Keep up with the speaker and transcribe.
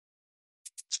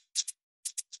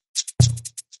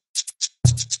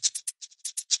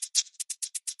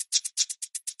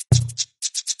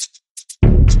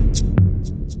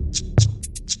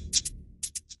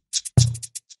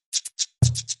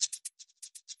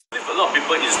of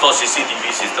people install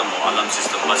CCTV system or alarm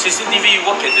system. But CCTV,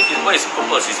 what is the purpose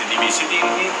of CCTV?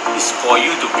 CCTV is for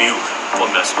you to view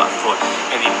from your smartphone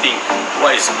anything,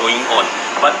 what is going on.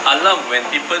 But alarm, when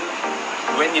people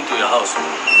went into your house,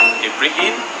 they break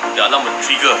in, the alarm will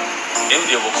trigger. Then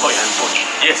they will call your handphone.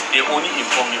 Yes, they only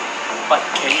inform you. But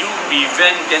can you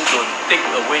prevent them to take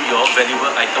away your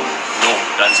valuable item? No.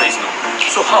 The answer is no.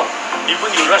 So how?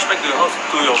 Even you rush back to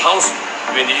your house,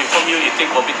 when they inform you, it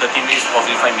takes probably 30 minutes or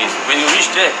 45 minutes. When you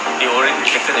reach there, they already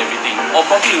detected everything. Or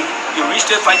probably you reach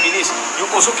there 5 minutes, you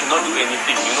also cannot do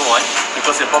anything. You know why?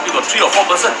 Because they probably got 3 or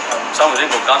 4 person. Some of them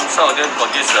got gun, some of them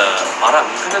got this barang.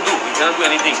 You cannot do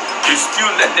anything. You still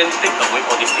let them take away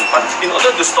all these things. But in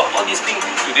order to stop all these things,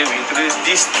 today we introduce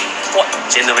this spot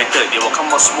generator. They will come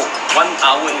out smoke. 1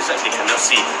 hour inside, they cannot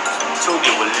see. So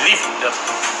they will leave the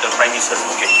premises.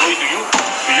 Okay, so to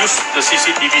use the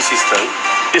CCTV system,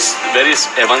 this very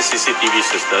advanced CCTV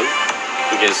system,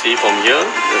 you can see from here,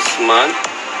 the smart.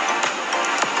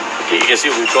 Okay, you can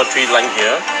see we've got 3 lines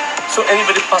here. So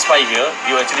anybody pass by here,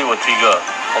 you actually will trigger.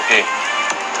 Okay,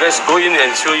 let's go in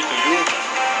and show it to you.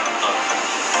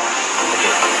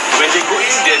 Okay, when they go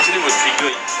in, they actually will trigger.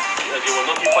 They will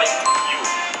notify you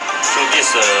through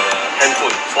this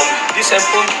handphone. From this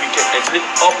handphone, we can actually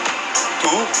opt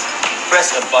to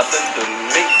press a button to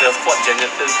make the fault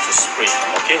generator to spray.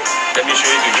 Okay, let me show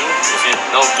it to you. You see,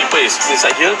 now people is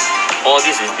inside here. All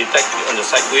this is detected on the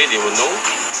sideway. They will know.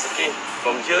 Okay,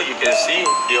 from here you can see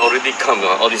they already come.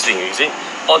 All these things, you see,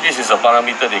 all this is a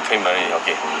parameter they came already.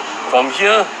 Okay, from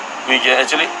here we can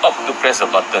actually opt to press a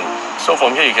button. So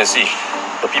from here you can see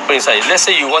the people inside. Let's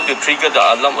say you want to trigger the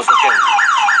alarm also can.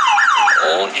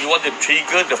 Or you want to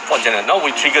trigger the fault generator. Now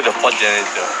we trigger the fault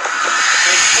generator.